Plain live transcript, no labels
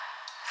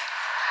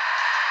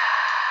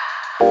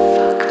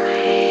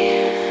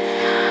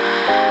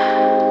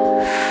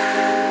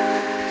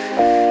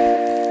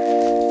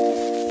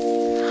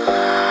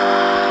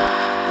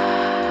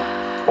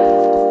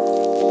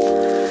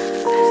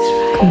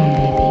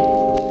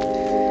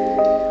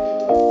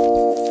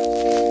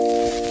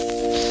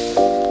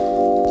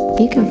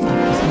can fuck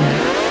with me.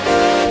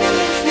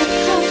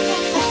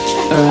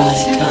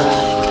 Erotica,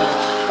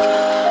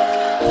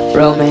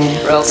 romance,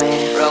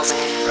 erotica,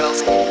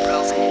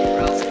 romance,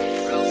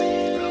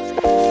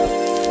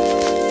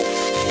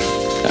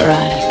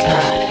 erotica,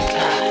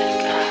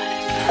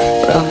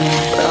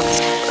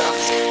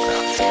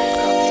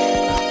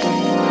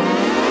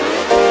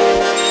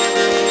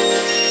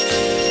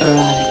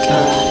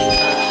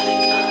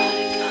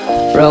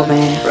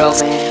 romance,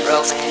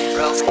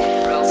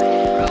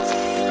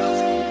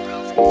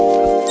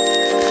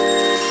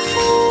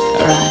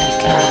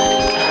 erotica,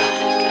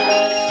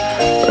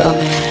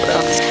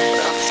 romance.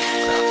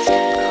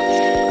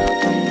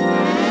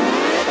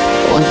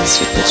 Once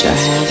you put your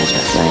hand in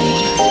the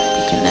flame,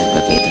 you can never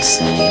be the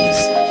same.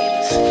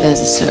 There's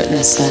a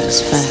certain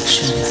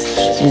satisfaction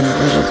in a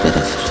little bit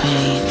of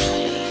pain.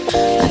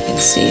 I can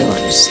see you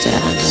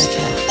understand, I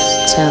can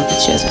tell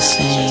that you're the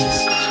same.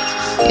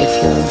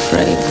 If you're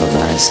afraid for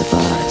vice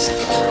versa,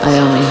 I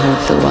only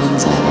hurt the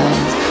ones I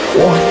love.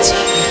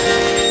 Wanting,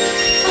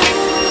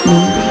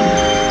 needing,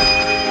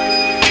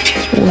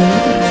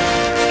 waiting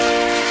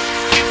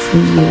for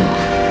you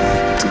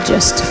to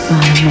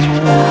justify my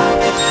love.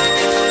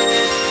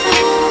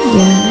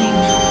 Yearning,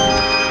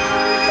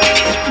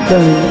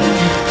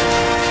 burning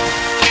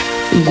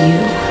for you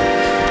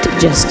to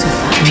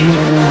justify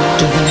my love.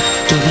 Give it up,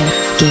 give it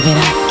up, give it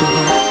up, give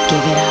it up,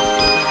 give it up.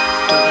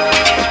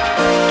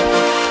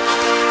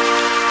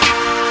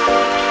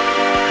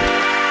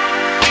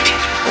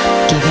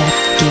 Give it up,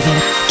 give it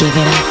up, give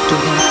it up,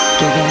 give it up, give it up,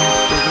 give it up, give it up.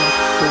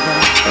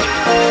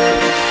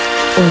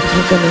 What are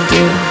you gonna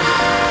do?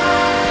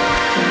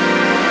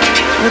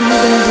 What are you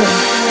gonna do?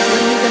 What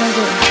are you gonna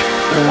do?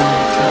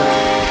 Erotica,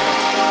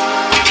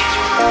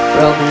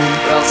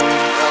 romance,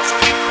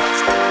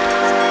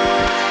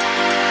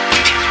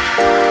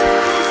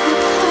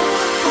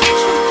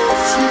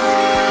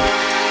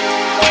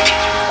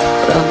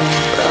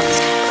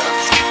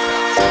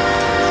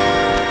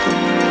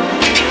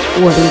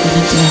 what are you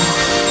gonna do?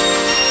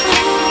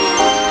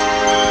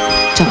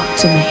 Talk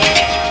to me.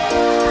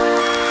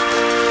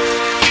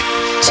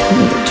 Tell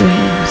me the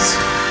dreams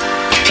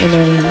in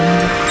rain.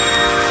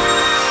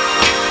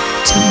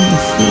 Tell me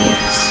your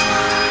fears.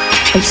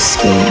 Are you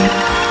scared?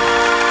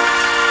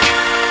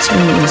 Tell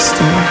me your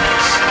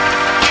stories.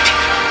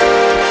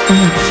 I'm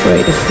not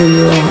afraid of who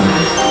you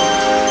are.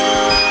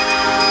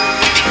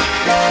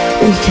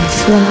 We can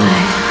fly.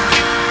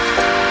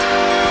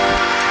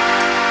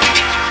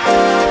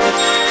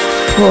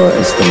 Poor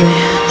is the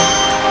man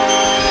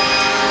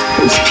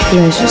whose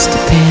pleasures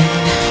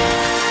depend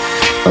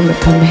on the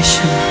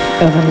permission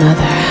of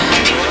another.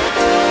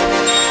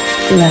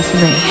 Love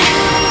me.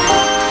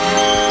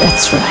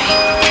 That's right.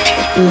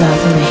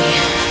 Love me.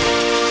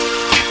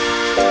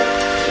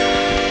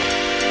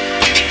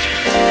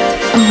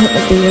 I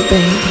wanna be a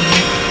baby.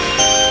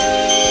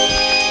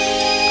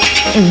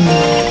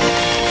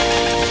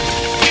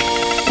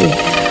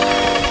 Yeah.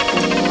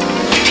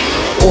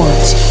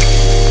 Wanting,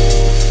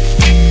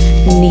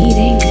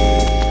 needing,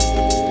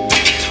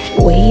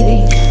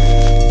 waiting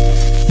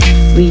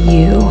for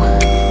you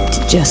to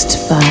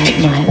justify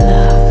my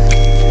love.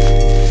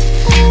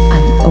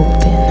 I'm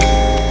open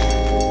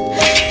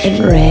and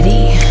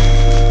ready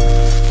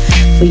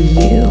for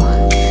you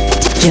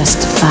to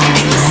justify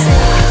my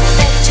love.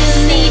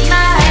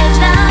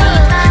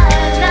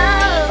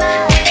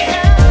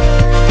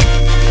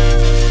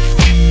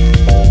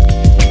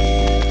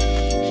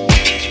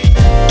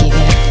 Give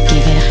it up,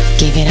 give it up,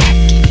 give it up,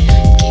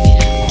 give it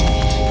up,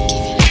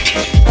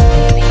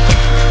 baby.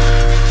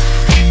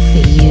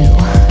 For you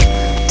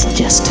to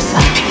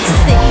justify.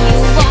 Say you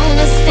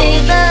wanna stay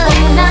the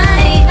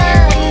night,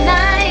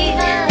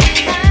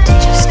 to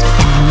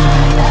justify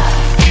my love.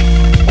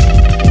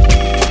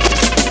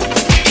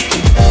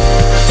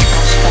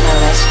 Just gonna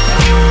rest me.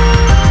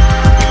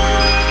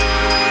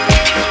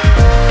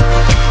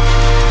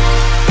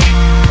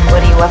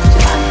 What are you up to,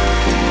 honey?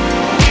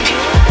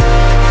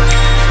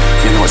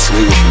 You know it's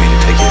legal for me to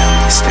take you down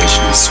to the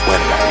station and sweat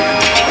it out here in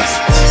the park.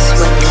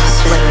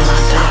 Sweat a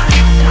lot,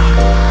 darling.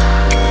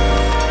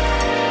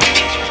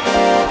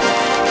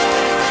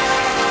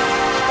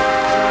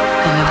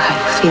 I know how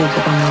you feel,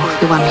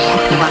 you wanna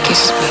hit me,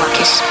 kiss me,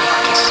 kiss me,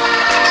 kiss me.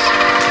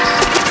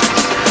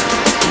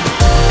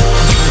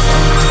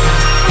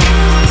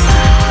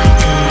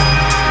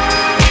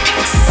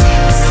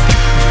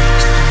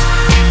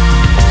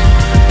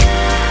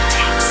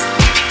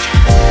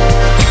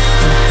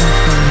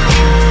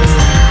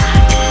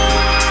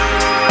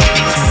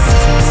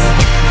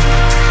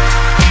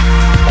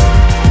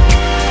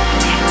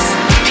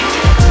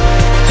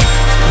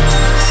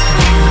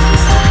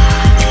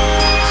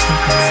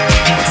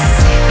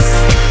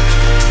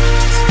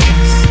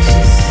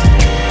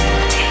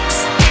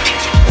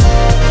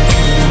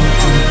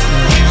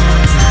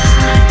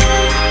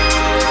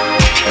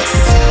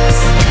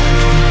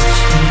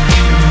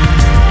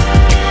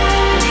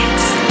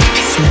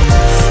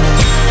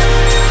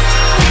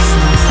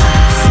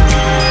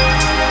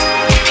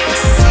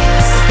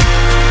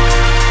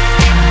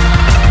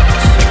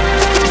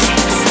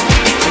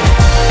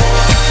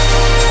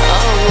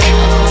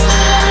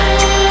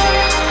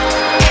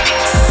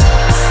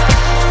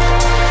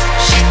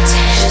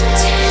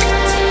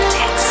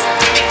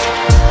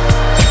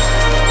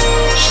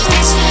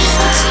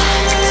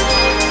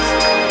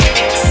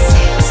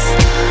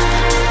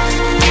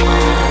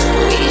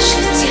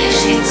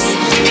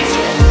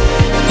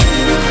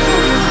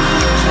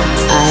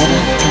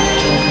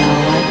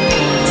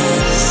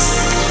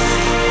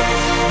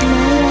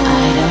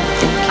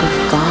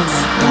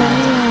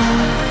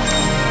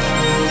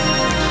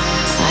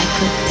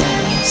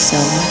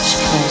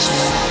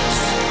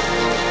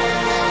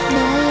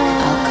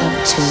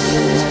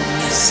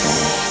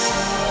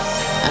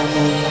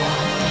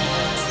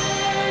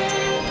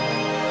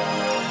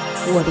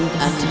 What are you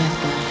gonna I'm do?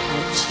 not gonna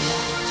hurt you.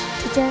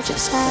 To just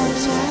Just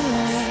close your my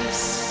eyes.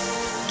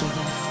 lips. Get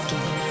up.